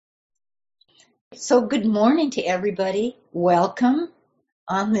So good morning to everybody. Welcome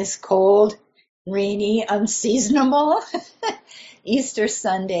on this cold, rainy, unseasonable Easter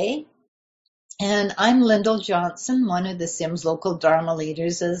Sunday. And I'm Lyndall Johnson, one of the Sims local Dharma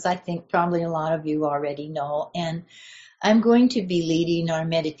leaders, as I think probably a lot of you already know. And I'm going to be leading our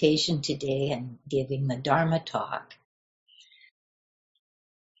meditation today and giving the Dharma talk.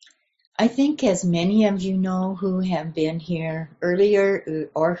 I think as many of you know who have been here earlier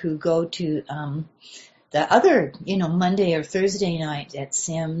or who go to the other, Monday or Thursday night at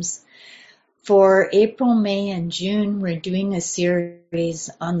Sims. For April, May, and June, we're doing a series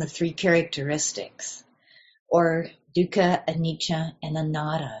on the three characteristics, or Dukkha, Anicca, and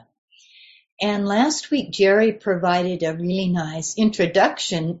Anatta. And last week, Jerry provided a really nice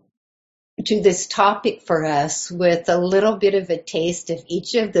introduction to this topic for us with a little bit of a taste of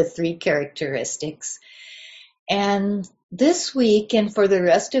each of the three characteristics. And this week and for the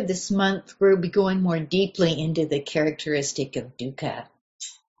rest of this month, we'll be going more deeply into the characteristic of dukkha.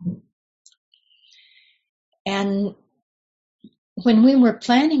 And when we were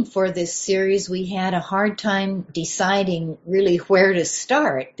planning for this series, we had a hard time deciding really where to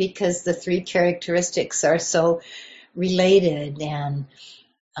start because the three characteristics are so related. And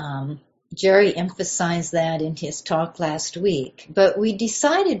Jerry emphasized that in his talk last week. But we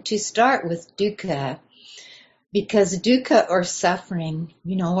decided to start with dukkha because dukkha, or suffering,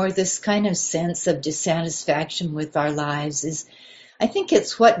 or this kind of sense of dissatisfaction with our lives I think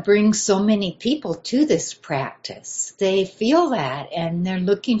it's what brings so many people to this practice. They feel that and they're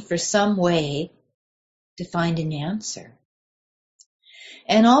looking for some way to find an answer.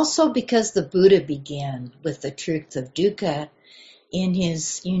 And also because the Buddha began with the truth of dukkha in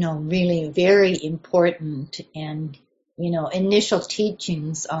his, really very important and initial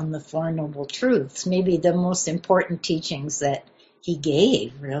teachings on the Four Noble Truths, maybe the most important teachings that he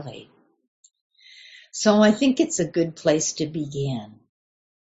gave, really. So I think it's a good place to begin.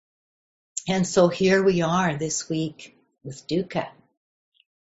 And so here we are this week with dukkha.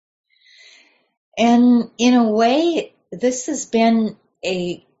 And in a way, this has been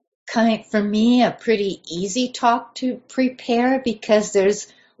for me, a pretty easy talk to prepare because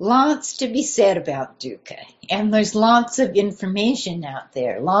there's lots to be said about dukkha. And there's lots of information out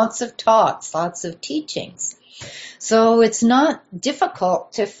there, lots of talks, lots of teachings. So it's not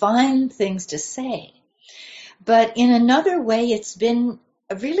difficult to find things to say. But in another way, it's been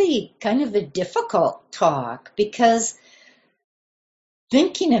a really kind of a difficult talk because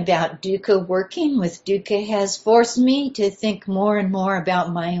thinking about dukkha, working with dukkha, has forced me to think more and more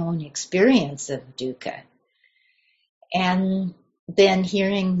about my own experience of dukkha. And then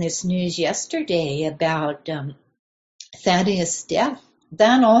hearing this news yesterday about Thaddeus' death,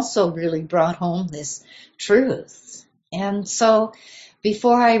 that also really brought home this truth. And so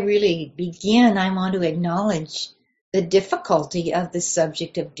before I really begin, I want to acknowledge the difficulty of the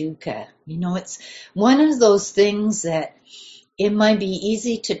subject of dukkha. It's one of those things that it might be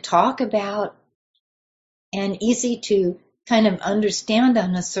easy to talk about and easy to kind of understand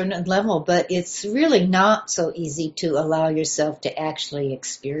on a certain level, but it's really not so easy to allow yourself to actually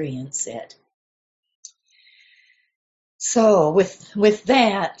experience it. So with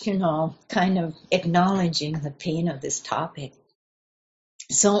that, kind of acknowledging the pain of this topic.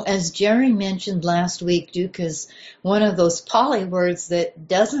 So as Jerry mentioned last week, dukkha is one of those Pali words that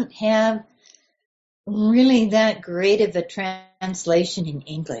doesn't have really that great of a translation in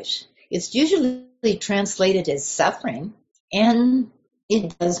English. It's usually translated as suffering, and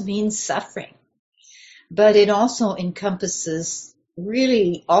it does mean suffering. But it also encompasses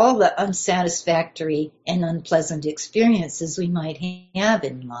really all the unsatisfactory and unpleasant experiences we might have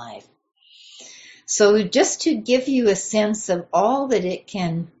in life. So just to give you a sense of all that it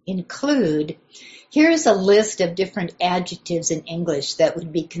can include, here's a list of different adjectives in English that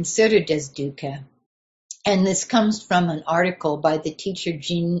would be considered as dukkha. And this comes from an article by the teacher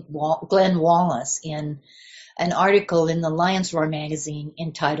Glenn Wallace in an article in the Lion's Roar magazine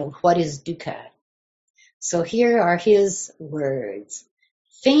entitled, What is Dukkha? So here are his words.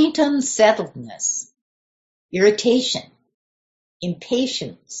 Faint unsettledness, irritation,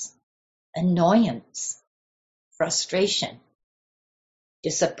 impatience, annoyance, frustration,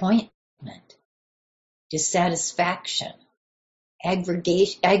 disappointment, dissatisfaction,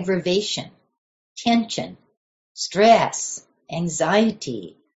 aggravation, tension, stress,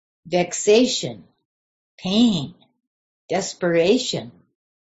 anxiety, vexation, pain, desperation,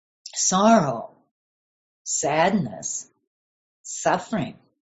 sorrow, sadness, suffering,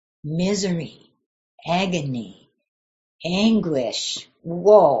 misery, agony, anguish.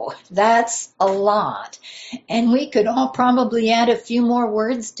 Whoa, that's a lot. And we could all probably add a few more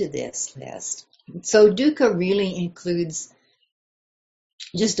words to this list. So dukkha really includes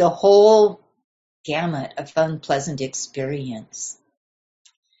just a whole gamut of unpleasant experience.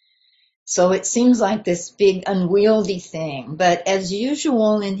 So it seems like this big unwieldy thing, but as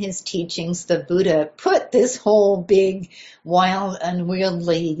usual in his teachings, the Buddha put this whole big, wild,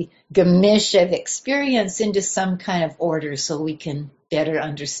 unwieldy gamish of experience into some kind of order so we can better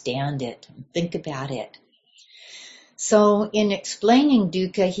understand it and think about it. So in explaining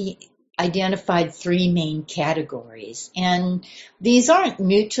dukkha, he identified three main categories, and these aren't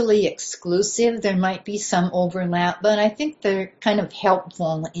mutually exclusive. There might be some overlap, but I think they're kind of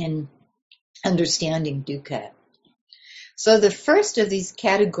helpful in understanding dukkha. So the first of these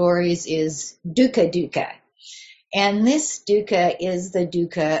categories is dukkha. And this dukkha is the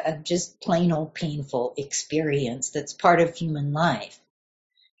dukkha of just plain old painful experience that's part of human life.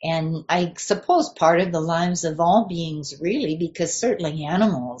 And I suppose part of the lives of all beings, really, because certainly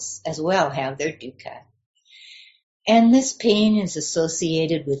animals as well have their dukkha. And this pain is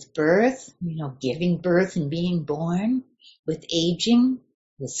associated with birth, giving birth and being born, with aging,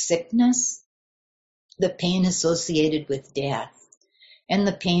 with sickness, the pain associated with death, and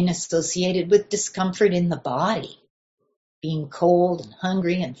the pain associated with discomfort in the body, being cold and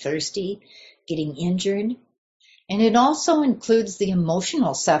hungry and thirsty, getting injured. And it also includes the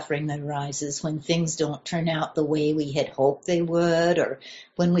emotional suffering that arises when things don't turn out the way we had hoped they would, or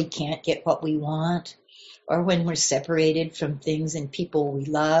when we can't get what we want, or when we're separated from things and people we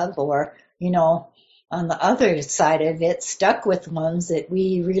love, or, on the other side of it, stuck with ones that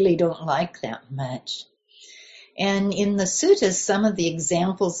we really don't like that much. And in the suttas, some of the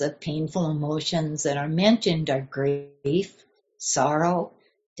examples of painful emotions that are mentioned are grief, sorrow,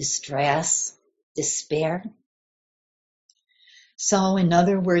 distress, despair. So, in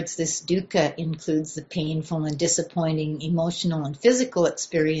other words, this dukkha includes the painful and disappointing emotional and physical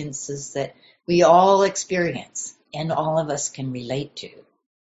experiences that we all experience and all of us can relate to.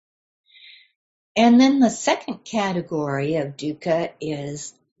 And then the second category of dukkha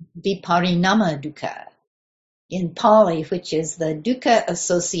is viparinama dukkha in Pali, which is the dukkha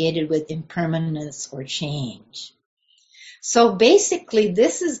associated with impermanence or change. So basically,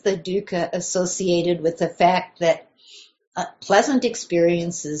 this is the dukkha associated with the fact that pleasant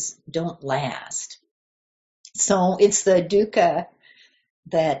experiences don't last. So it's the dukkha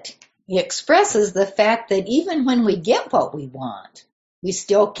that expresses the fact that even when we get what we want, we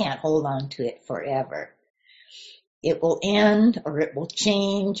still can't hold on to it forever. It will end, or it will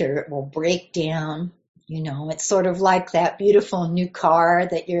change, or it will break down. It's sort of like that beautiful new car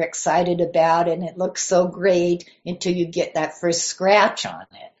that you're excited about and it looks so great until you get that first scratch on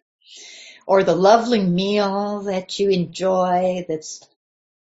it. Or the lovely meal that you enjoy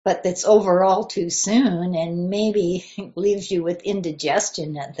that's over all too soon and maybe leaves you with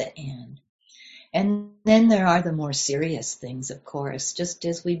indigestion at the end. And then there are the more serious things, of course, just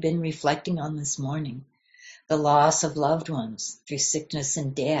as we've been reflecting on this morning. The loss of loved ones through sickness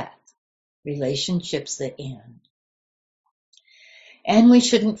and death, relationships that end. And we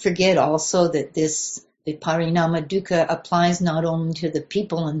shouldn't forget also that the parinama dukkha applies not only to the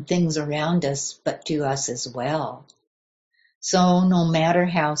people and things around us, but to us as well. So no matter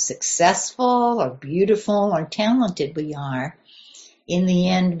how successful or beautiful or talented we are, in the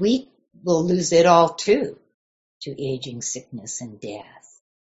end we will lose it all too, to aging, sickness, and death.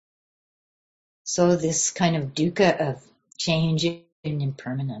 So this kind of dukkha of change and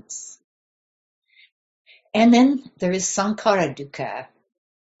impermanence. And then there is sankhara dukkha.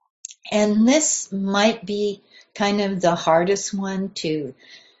 And this might be kind of the hardest one to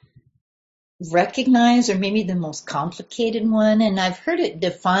recognize, or maybe the most complicated one. And I've heard it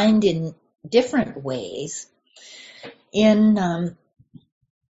defined in different ways. In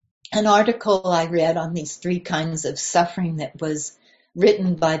an article I read on these three kinds of suffering that was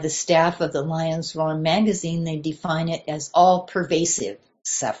written by the staff of the Lion's Roar magazine, they define it as all pervasive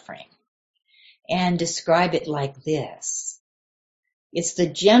suffering and describe it like this. It's the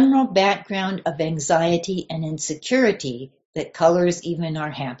general background of anxiety and insecurity that colors even our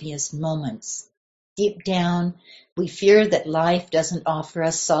happiest moments. Deep down, we fear that life doesn't offer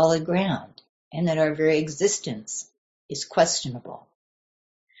us solid ground and that our very existence is questionable.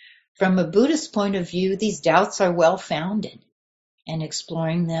 From a Buddhist point of view, these doubts are well-founded, and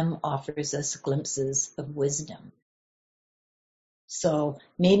exploring them offers us glimpses of wisdom. So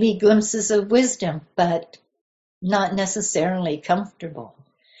maybe glimpses of wisdom, but not necessarily comfortable.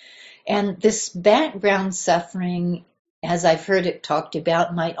 And this background suffering, as I've heard it talked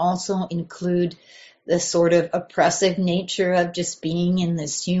about, might also include the sort of oppressive nature of just being in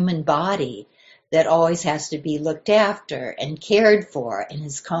this human body that always has to be looked after and cared for and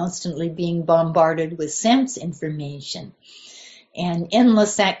is constantly being bombarded with sense information and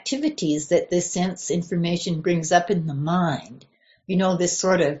endless activities that this sense information brings up in the mind. This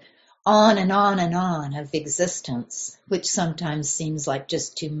sort of on and on and on of existence, which sometimes seems like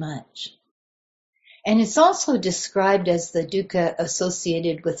just too much. And it's also described as the dukkha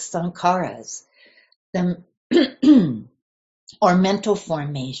associated with sankharas, the or mental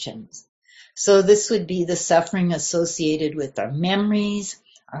formations. So this would be the suffering associated with our memories,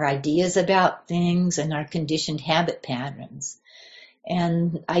 our ideas about things, and our conditioned habit patterns.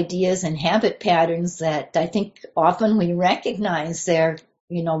 And ideas and habit patterns that I think often we recognize they're,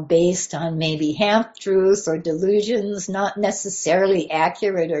 based on maybe half-truths or delusions, not necessarily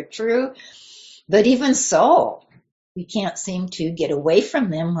accurate or true. But even so, we can't seem to get away from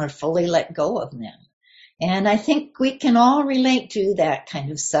them or fully let go of them. And I think we can all relate to that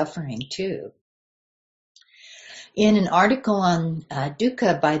kind of suffering too. In an article on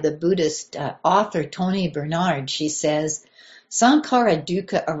Dukkha by the Buddhist author Toni Bernard, she says, Sankhara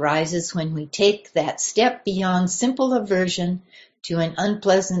dukkha arises when we take that step beyond simple aversion to an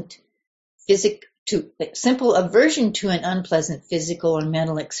unpleasant physical or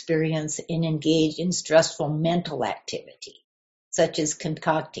mental experience and engage in stressful mental activity, such as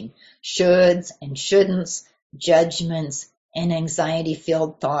concocting shoulds and shouldn'ts, judgments, and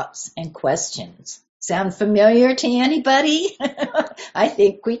anxiety-filled thoughts and questions. Sound familiar to anybody? I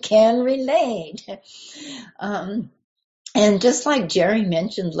think we can relate. And just like Jerry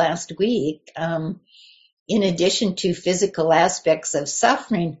mentioned last week, in addition to physical aspects of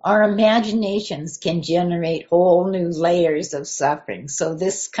suffering, our imaginations can generate whole new layers of suffering. So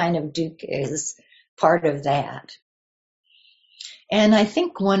this kind of dukkha is part of that. And I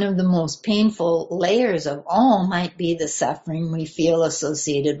think one of the most painful layers of all might be the suffering we feel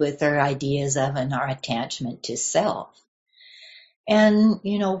associated with our ideas of and our attachment to self. And,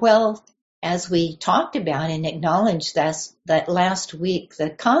 as we talked about and acknowledged that last week,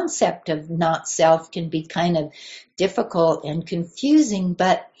 the concept of not self can be kind of difficult and confusing,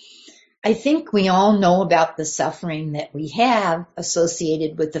 but I think we all know about the suffering that we have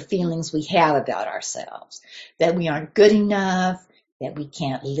associated with the feelings we have about ourselves, that we aren't good enough, that we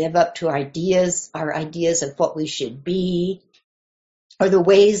can't live up to our ideas of what we should be, or the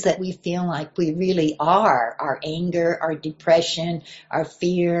ways that we feel like we really are, our anger, our depression, our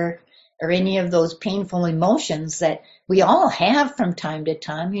fear, or any of those painful emotions that we all have from time to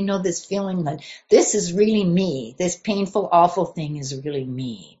time. This feeling that this is really me, this painful, awful thing is really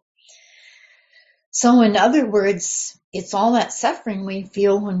me. So in other words, it's all that suffering we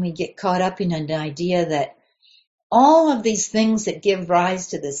feel when we get caught up in an idea that all of these things that give rise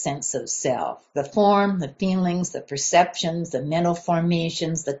to the sense of self, the form, the feelings, the perceptions, the mental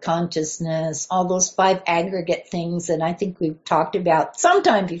formations, the consciousness, all those 5 aggregate things that I think we've talked about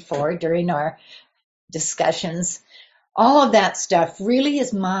sometime before during our discussions, all of that stuff really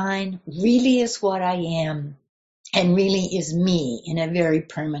is mine, really is what I am, and really is me in a very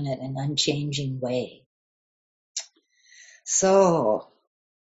permanent and unchanging way. So,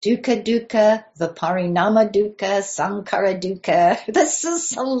 dukkha dukkha, viparinama dukkha, sankhara dukkha. This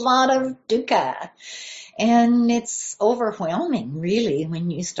is a lot of dukkha. And it's overwhelming, really, when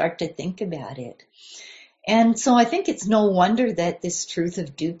you start to think about it. And so I think it's no wonder that this truth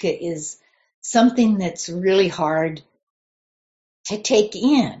of dukkha is something that's really hard to take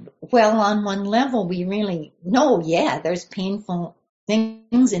in. Well, on one level, we really know, there's painful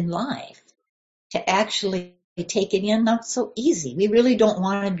things in life. To actually take it in, not so easy. We really don't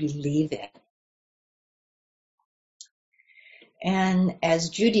want to believe it. And as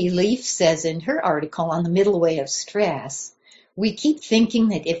Judy Leaf says in her article on the middle way of stress, we keep thinking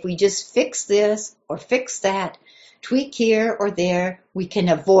that if we just fix this or fix that, tweak here or there, we can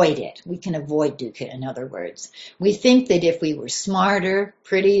avoid it. We can avoid dukkha, in other words. We think that if we were smarter,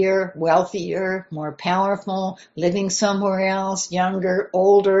 prettier, wealthier, more powerful, living somewhere else, younger,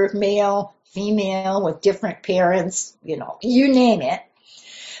 older, male, female, with different parents, you name it,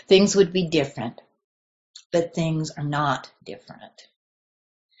 things would be different. But things are not different.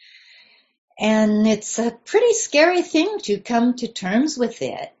 And it's a pretty scary thing to come to terms with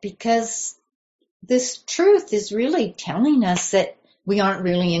it, because this truth is really telling us that we aren't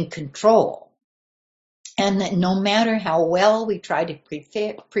really in control. And that no matter how well we try to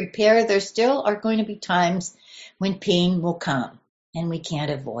prepare, there still are going to be times when pain will come and we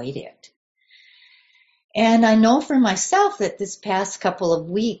can't avoid it. And I know for myself that this past couple of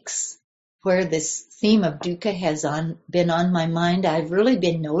weeks, where this theme of dukkha has been on my mind, I've really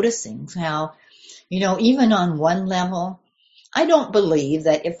been noticing how, even on one level, I don't believe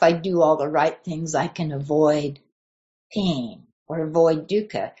that if I do all the right things, I can avoid pain or avoid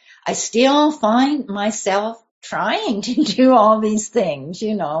dukkha. I still find myself trying to do all these things,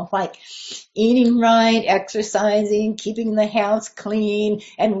 like eating right, exercising, keeping the house clean,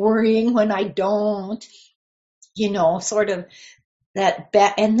 and worrying when I don't, sort of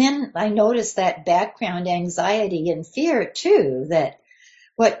and then I noticed that background anxiety and fear too, that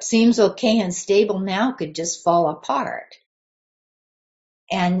what seems okay and stable now could just fall apart.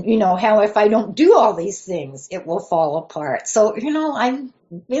 And how if I don't do all these things, it will fall apart. So, I've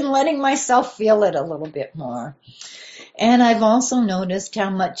been letting myself feel it a little bit more. And I've also noticed how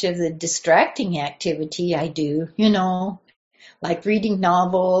much of the distracting activity I do, like reading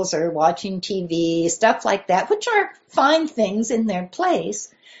novels or watching TV, stuff like that, which are fine things in their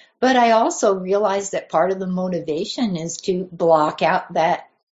place. But I also realize that part of the motivation is to block out that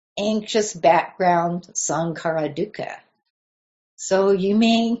anxious background sankhara dukkha. So you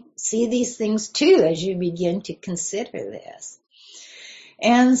may see these things too as you begin to consider this.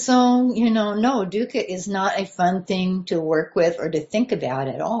 And so, no, dukkha is not a fun thing to work with or to think about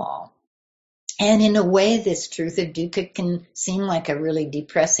at all. And in a way, this truth of dukkha can seem like a really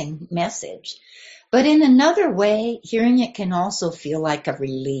depressing message. But in another way, hearing it can also feel like a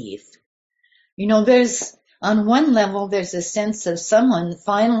relief. On one level, there's a sense of someone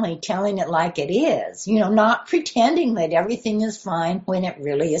finally telling it like it is, not pretending that everything is fine when it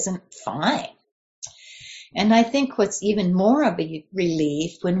really isn't fine. And I think what's even more of a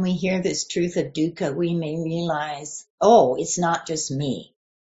relief when we hear this truth of dukkha, we may realize, oh, it's not just me.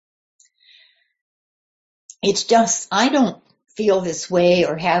 It's just, I don't feel this way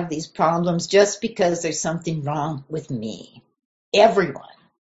or have these problems just because there's something wrong with me. Everyone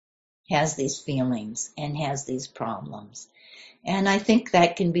has these feelings and has these problems. And I think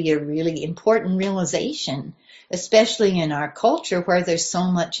that can be a really important realization, especially in our culture where there's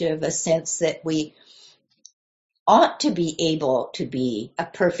so much of a sense that we ought to be able to be a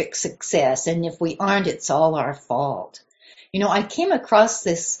perfect success. And if we aren't, it's all our fault. I came across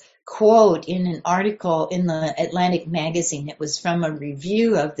this quote in an article in the Atlantic magazine. It was from a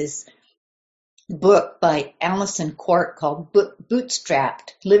review of this book by Alison Quart called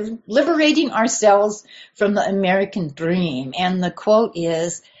Bootstrapped, Liberating Ourselves from the American Dream. And the quote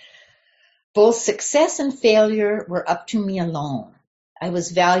is, both success and failure were up to me alone. I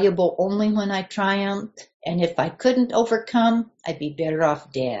was valuable only when I triumphed, and if I couldn't overcome, I'd be better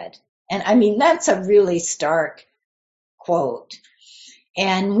off dead. And I mean, that's a really stark quote.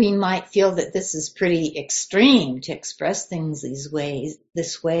 And we might feel that this is pretty extreme to express things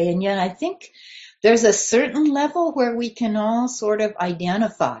this way. And yet I think there's a certain level where we can all sort of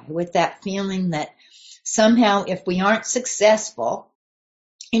identify with that feeling that somehow if we aren't successful,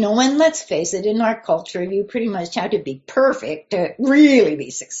 and let's face it, in our culture, you pretty much have to be perfect to really be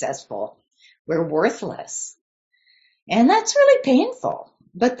successful. We're worthless. And that's really painful.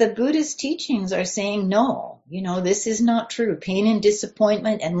 But the Buddhist teachings are saying, no, this is not true. Pain and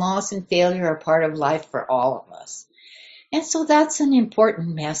disappointment and loss and failure are part of life for all of us. And so that's an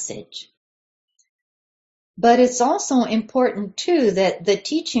important message. But it's also important, too, that the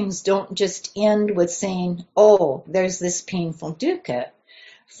teachings don't just end with saying, oh, there's this painful dukkha.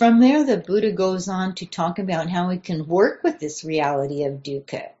 From there, the Buddha goes on to talk about how we can work with this reality of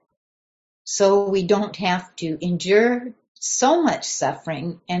dukkha. So we don't have to endure so much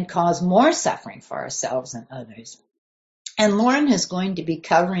suffering and cause more suffering for ourselves and others. And Lauren is going to be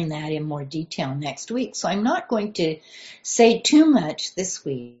covering that in more detail next week. So I'm not going to say too much this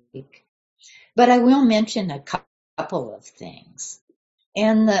week, but I will mention a couple of things.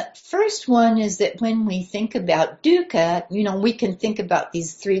 And the first one is that when we think about dukkha, we can think about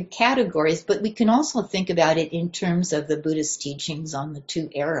these three categories, but we can also think about it in terms of the Buddhist teachings on the two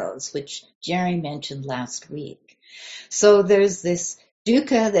arrows, which Jerry mentioned last week. So there's this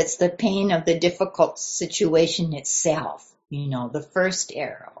dukkha that's the pain of the difficult situation itself, the first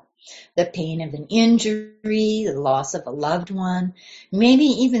arrow. The pain of an injury, the loss of a loved one, maybe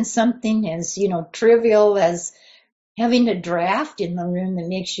even something as, trivial as having a draft in the room that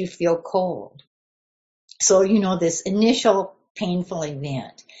makes you feel cold. So, this initial painful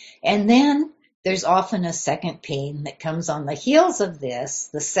event. And then there's often a second pain that comes on the heels of this,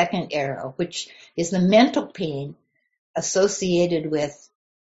 the second arrow, which is the mental pain associated with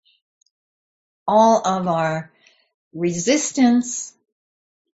all of our resistance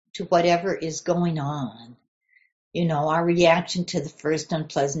to whatever is going on. Our reaction to the first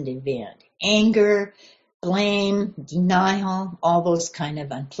unpleasant event. Anger, blame, denial, all those kind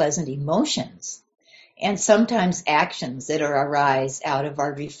of unpleasant emotions. And sometimes actions that arise out of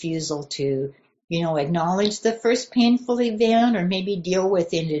our refusal to, acknowledge the first painful event or maybe deal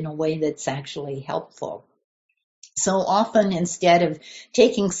with it in a way that's actually helpful. So often, instead of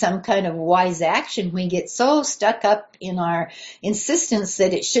taking some kind of wise action, we get so stuck up in our insistence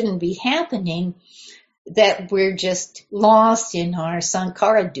that it shouldn't be happening that we're just lost in our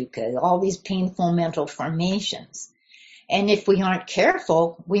sankhara dukkha, all these painful mental formations. And if we aren't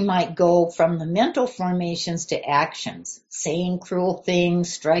careful, we might go from the mental formations to actions, saying cruel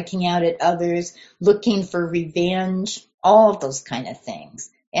things, striking out at others, looking for revenge, all of those kind of things.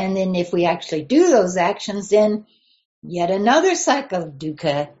 And then if we actually do those actions, then yet another cycle of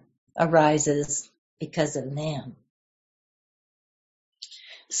dukkha arises because of them.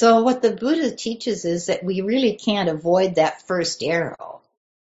 So what the Buddha teaches is that we really can't avoid that first arrow.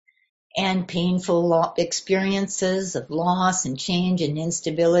 And painful experiences of loss and change and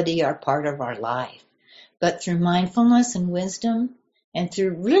instability are part of our life. But through mindfulness and wisdom, and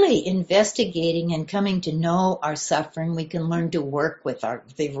through really investigating and coming to know our suffering, we can learn to work with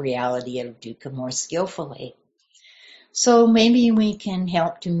the reality of dukkha more skillfully. So maybe we can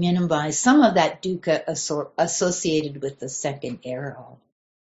help to minimize some of that dukkha associated with the second arrow.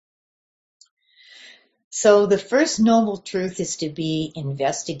 So the first noble truth is to be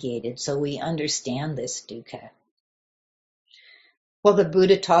investigated so we understand this dukkha. Well, the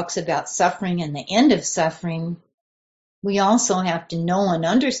Buddha talks about suffering and the end of suffering. We also have to know and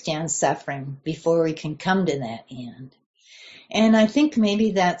understand suffering before we can come to that end. And I think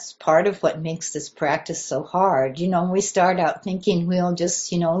maybe that's part of what makes this practice so hard. We start out thinking we'll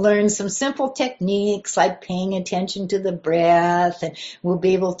just, learn some simple techniques like paying attention to the breath, and we'll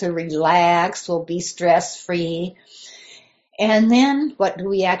be able to relax, we'll be stress-free. And then what do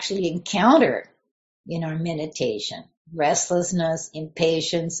we actually encounter in our meditation? Restlessness,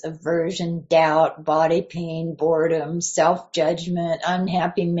 impatience, aversion, doubt, body pain, boredom, self-judgment,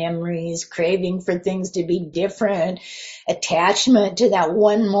 unhappy memories, craving for things to be different, attachment to that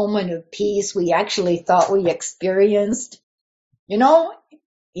one moment of peace we actually thought we experienced. In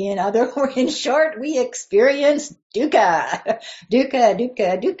short, we experienced dukkha, dukkha,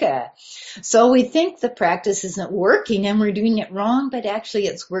 dukkha, dukkha. So we think the practice isn't working and we're doing it wrong, but actually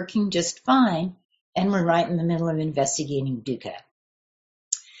it's working just fine. And we're right in the middle of investigating dukkha.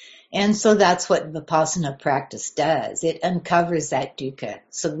 And so that's what Vipassana practice does. It uncovers that dukkha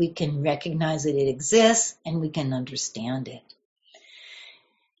so we can recognize that it exists and we can understand it.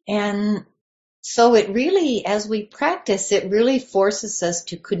 And so it really, as we practice, it really forces us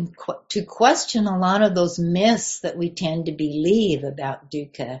to question a lot of those myths that we tend to believe about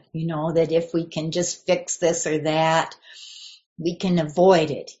dukkha. That if we can just fix this or that, we can avoid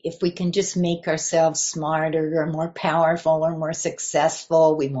it. If we can just make ourselves smarter or more powerful or more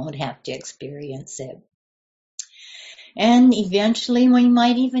successful, we won't have to experience it. And eventually we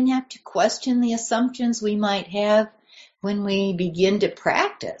might even have to question the assumptions we might have when we begin to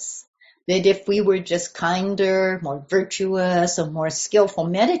practice. That if we were just kinder, more virtuous, a more skillful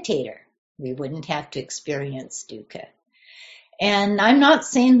meditator, we wouldn't have to experience dukkha. And I'm not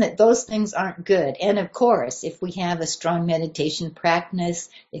saying that those things aren't good. And of course, if we have a strong meditation practice,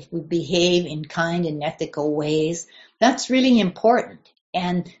 if we behave in kind and ethical ways, that's really important.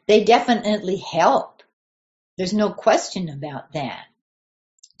 And they definitely help. There's no question about that.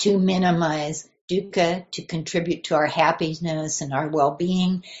 To minimize dukkha, to contribute to our happiness and our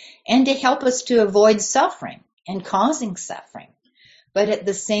well-being, and to help us to avoid suffering and causing suffering. But at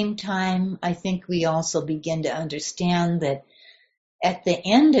the same time, I think we also begin to understand that at the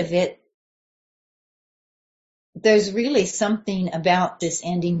end of it, there's really something about this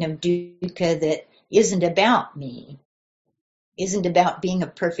ending of dukkha that isn't about me, isn't about being a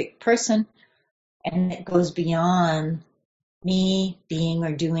perfect person, and it goes beyond me being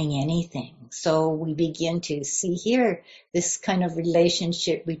or doing anything. So we begin to see here this kind of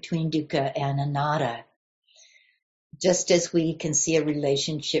relationship between dukkha and anatta, just as we can see a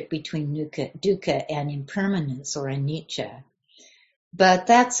relationship between dukkha and impermanence or anicca. But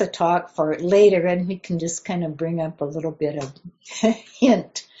that's a talk for later, and we can just kind of bring up a little bit of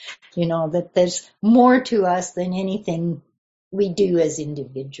hint, that there's more to us than anything we do as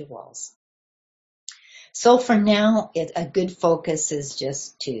individuals. So for now, a good focus is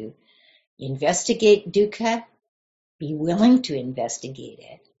just to investigate dukkha, be willing to investigate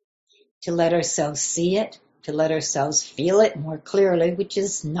it, to let ourselves see it, to let ourselves feel it more clearly, which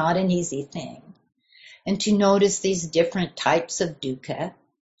is not an easy thing. And to notice these different types of dukkha,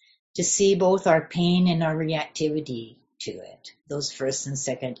 to see both our pain and our reactivity to it, those first and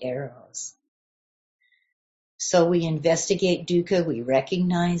second arrows. So we investigate dukkha, we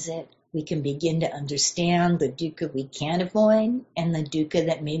recognize it, We can begin to understand the dukkha we can't avoid and the dukkha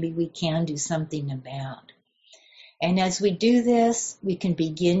that maybe we can do something about. And as we do this, we can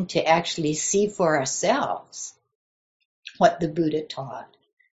begin to actually see for ourselves what the Buddha taught.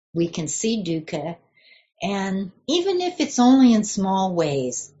 We can see dukkha, and even if it's only in small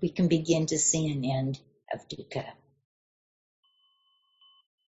ways, we can begin to see an end of dukkha.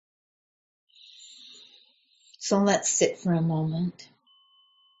 So let's sit for a moment.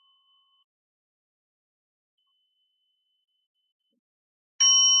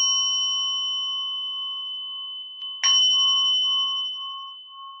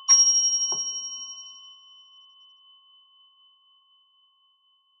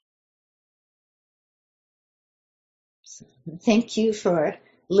 Thank you for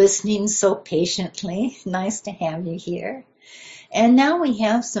listening so patiently. Nice to have you here. And now we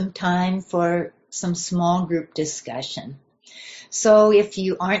have some time for some small group discussion. So if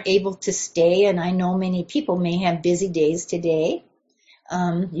you aren't able to stay, and I know many people may have busy days today,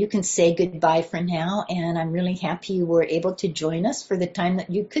 you can say goodbye for now, and I'm really happy you were able to join us for the time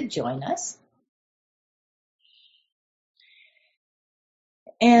that you could join us.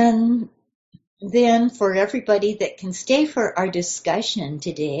 And then for everybody that can stay for our discussion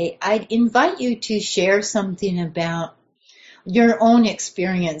today, I'd invite you to share something about your own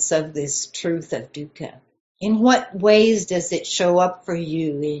experience of this truth of dukkha. In what ways does it show up for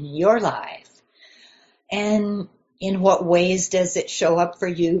you in your life? And in what ways does it show up for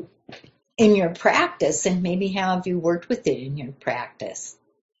you in your practice? And maybe how have you worked with it in your practice?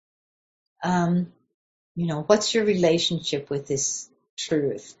 What's your relationship with this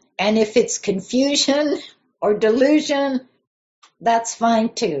truth? And if it's confusion or delusion, that's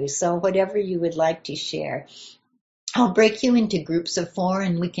fine too. So whatever you would like to share. I'll break you into groups of 4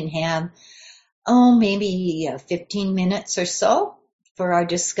 and we can have, maybe 15 minutes or so for our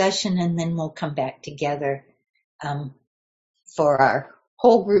discussion, and then we'll come back together for our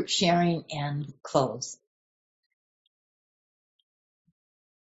whole group sharing and close.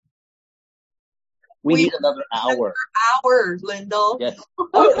 We need another hour. Hour, Lyndall. Yes.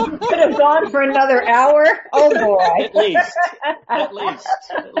 Oh, you could have gone for another hour? Oh boy. At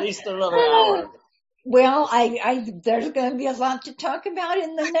least another hour. Well, there's going to be a lot to talk about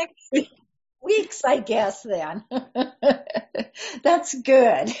in the next weeks, I guess, then. That's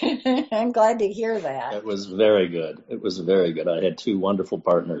good. I'm glad to hear that. It was very good. I had 2 wonderful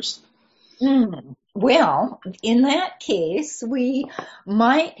partners. Well, in that case, we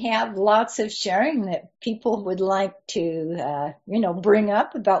might have lots of sharing that people would like to, bring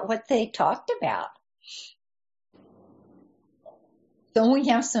up about what they talked about. So we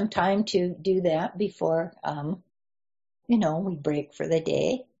have some time to do that before, we break for the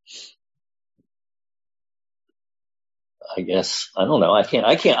day. I guess. I don't know. I can't.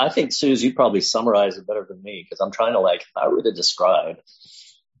 I think, Suze, you probably summarize it better than me, because I'm trying to, if I were to describe,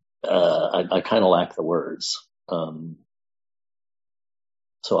 I kind of lack the words. So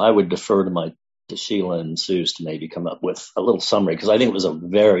I would defer to Sheila and Suze to maybe come up with a little summary, because I think it was a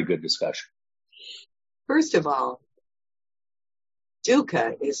very good discussion. First of all,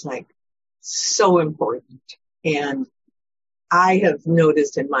 dukkha is so important. And I have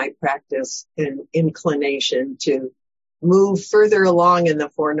noticed in my practice an inclination to move further along in the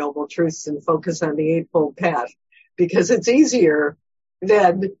 4 Noble Truths and focus on the Eightfold Path, because it's easier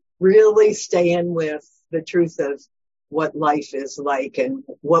than really staying with the truth of what life is like and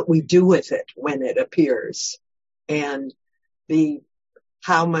what we do with it when it appears, and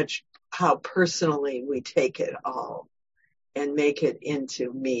how personally we take it all and make it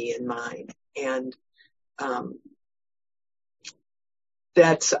into me and mine. And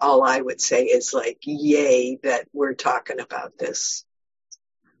that's all I would say is yay that we're talking about this.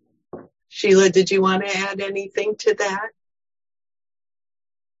 Sheila, did you want to add anything to that?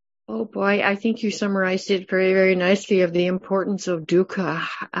 Oh boy, I think you summarized it very, very nicely, of the importance of dukkha.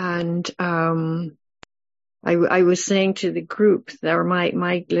 And I was saying to the group, or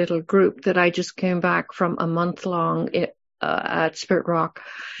my little group, that I just came back from a month long at Spirit Rock,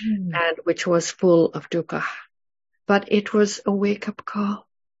 and which was full of dukkha. But it was a wake-up call,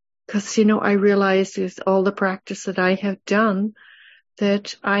 because, I realized with all the practice that I have done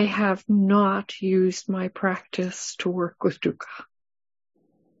that I have not used my practice to work with dukkha.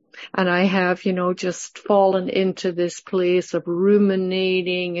 And I have, just fallen into this place of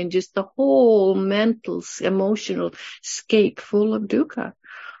ruminating and just the whole mental, emotional scape full of dukkha.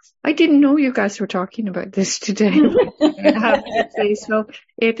 I didn't know you guys were talking about this today. I have to say, so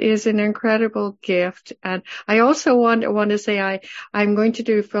it is an incredible gift. And I also want to say I'm going to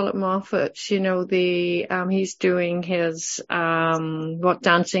do Philip Moffat's, he's doing his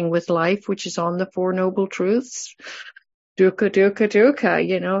Dancing with Life, which is on the Four Noble Truths. Dukkha, dukkha,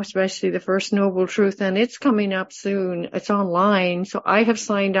 dukkha, especially the first noble truth, and it's coming up soon. It's online. So I have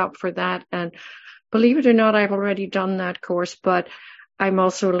signed up for that, and believe it or not, I've already done that course, but I'm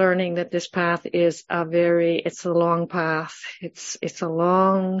also learning that this path is it's a long path. It's a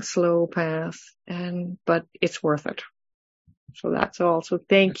long, slow path, but it's worth it. So that's all. So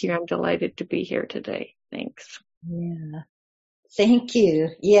thank you. I'm delighted to be here today. Thanks. Yeah. Thank you.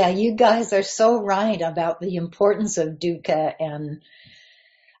 Yeah, you guys are so right about the importance of dukkha, and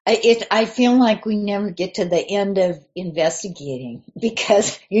I feel like we never get to the end of investigating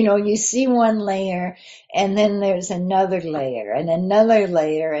because, you see one layer and then there's another layer and another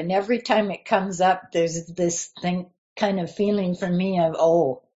layer. And every time it comes up, there's this kind of feeling for me of,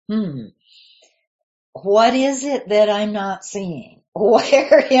 what is it that I'm not seeing?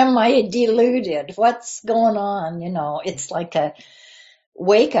 Where am I deluded? What's going on? It's like a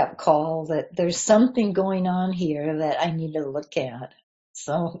wake up call that there's something going on here that I need to look at.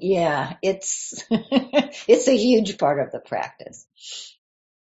 So yeah, it's it's a huge part of the practice.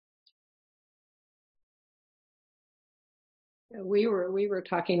 We were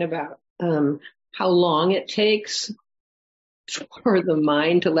talking about how long it takes for the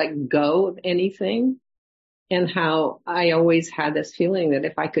mind to let go of anything, and how I always had this feeling that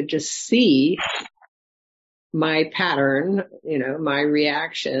if I could just see my pattern, my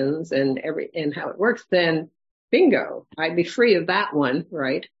reactions and how it works, then bingo, I'd be free of that one,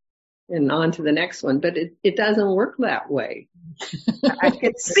 right? And on to the next one. But it doesn't work that way. I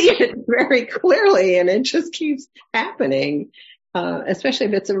can see it very clearly, and it just keeps happening, especially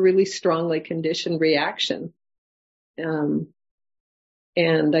if it's a really strongly conditioned reaction. And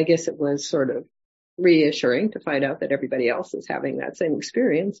I guess it was sort of reassuring to find out that everybody else is having that same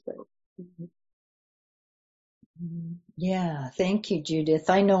experience. But yeah, thank you, Judith.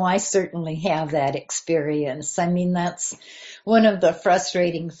 I know I certainly have that experience. I mean, that's one of the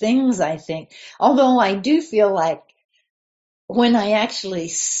frustrating things, I think. Although I do feel like when I actually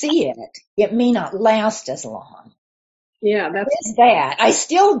see it, it may not last as long. Yeah, that's that. I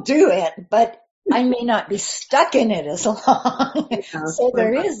still do it, but I may not be stuck in it as long. Yeah, so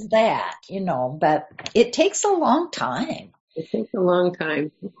there is that, but it takes a long time. It takes a long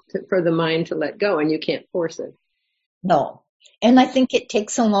time for the mind to let go, and you can't force it. No. And I think it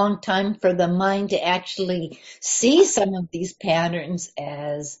takes a long time for the mind to actually see some of these patterns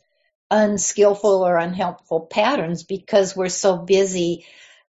as unskillful or unhelpful patterns because we're so busy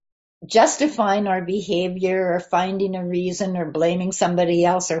justifying our behavior or finding a reason or blaming somebody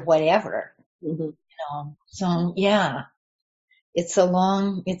else or whatever. Mm-hmm. So yeah, it's a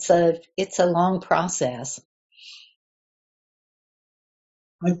long process.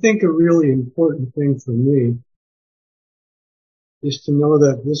 I think a really important thing for me is to know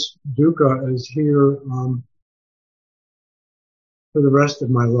that this dukkha is here for the rest of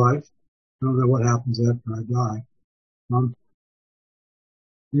my life. I don't know what happens after I die.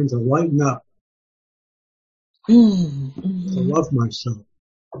 And to lighten up, Mm-hmm. to love myself,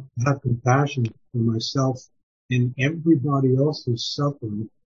 to have compassion for myself and everybody else who's suffering,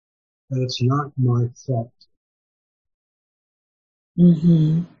 that it's not my fault.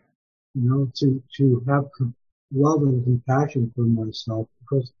 Mm-hmm. To have love and compassion for myself,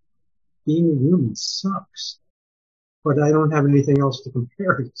 because being a human sucks, but I don't have anything else to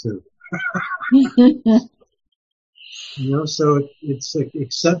compare it to. So it's like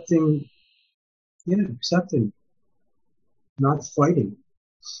accepting, not fighting.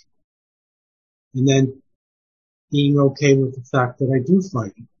 And then being okay with the fact that I do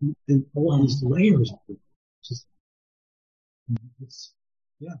fight, and all these layers of it.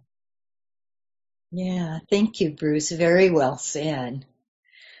 Yeah, thank you, Bruce. Very well said.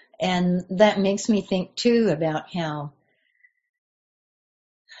 And that makes me think too about how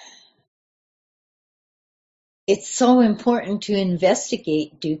it's so important to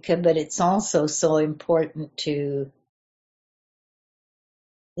investigate dukkha, but it's also so important to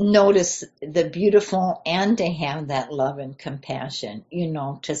notice the beautiful and to have that love and compassion,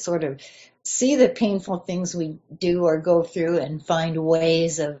 to sort of see the painful things we do or go through and find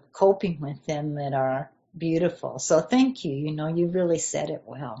ways of coping with them that are beautiful. So thank you. You really said it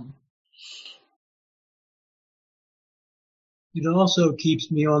well. It also keeps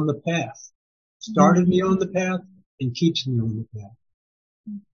me on the path. Started me on the path and keeps me on the path.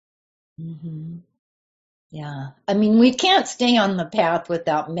 Mm-hmm. Yeah. I mean, we can't stay on the path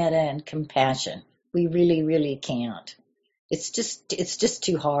without metta and compassion. We really, really can't. It's just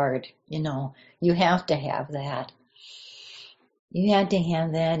too hard, you know. You have to have that. You had to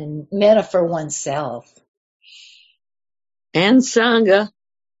have that and metta for oneself. And Sangha.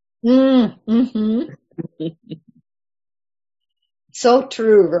 Mm-hmm. So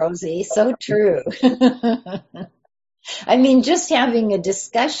true, Rosie. So true. I mean, just having a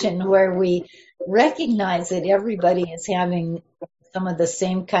discussion where we recognize that everybody is having some of the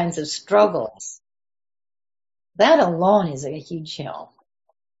same kinds of struggles. That alone is a huge help.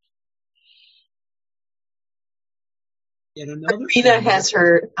 Yet another Rena thing. has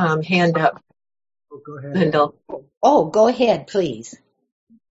her hand up. Oh, go ahead. Lyndall. Oh, go ahead, please.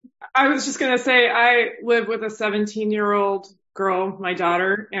 I was just going to say, I live with a 17-year-old girl, my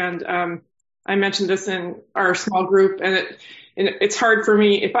daughter, and I mentioned this in our small group, and it's hard for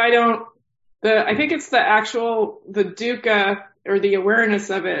me if I don't. I think it's the dukkha or the awareness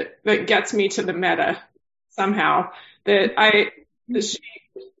of it that gets me to the metta somehow.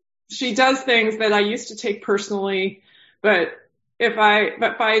 She does things that I used to take personally, but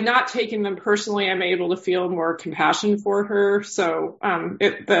by not taking them personally, I'm able to feel more compassion for her. So,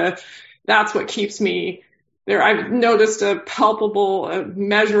 that's what keeps me there. I've noticed a palpable,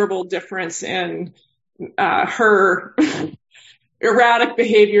 measurable difference in, her erratic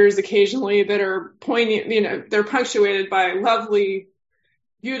behaviors occasionally that are poignant, they're punctuated by lovely,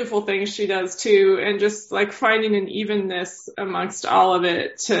 beautiful things she does too, and just like finding an evenness amongst all of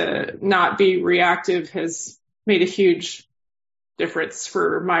it to not be reactive has made a huge difference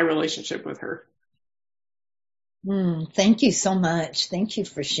for my relationship with her. Thank you so much. Thank you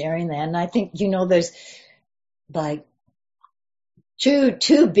for sharing that. And I think, there's like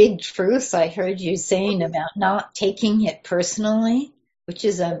two big truths I heard you saying about not taking it personally, which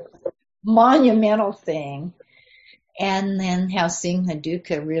is a monumental thing. And then how seeing the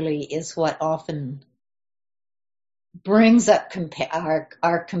dukkha really is what often brings up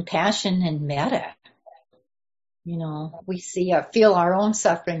our compassion and metta. We feel our own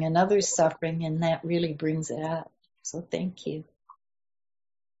suffering and others' suffering, and that really brings it up. So thank you.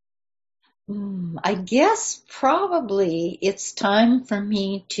 I guess probably it's time for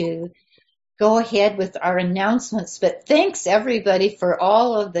me to go ahead with our announcements, but thanks everybody for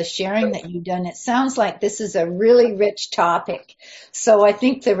all of the sharing that you've done. It sounds like this is a really rich topic, so I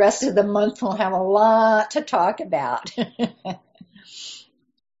think the rest of the month we'll have a lot to talk about.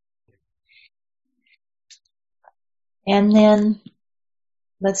 And then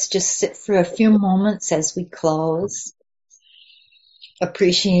let's just sit for a few moments as we close,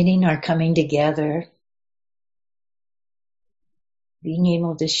 appreciating our coming together, being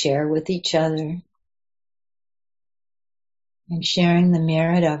able to share with each other, and sharing the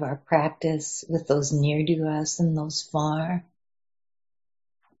merit of our practice with those near to us and those far.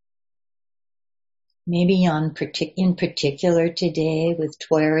 Maybe in particular today with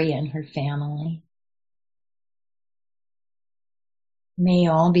Tweri and her family. May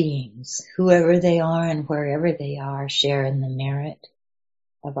all beings, whoever they are and wherever they are, share in the merit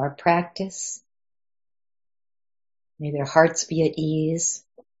of our practice. May their hearts be at ease,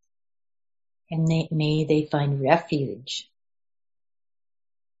 and may they find refuge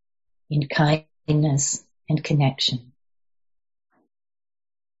in kindness and connection.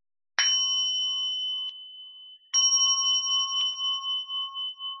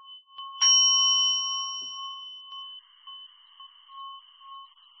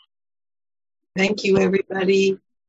 Thank you, everybody.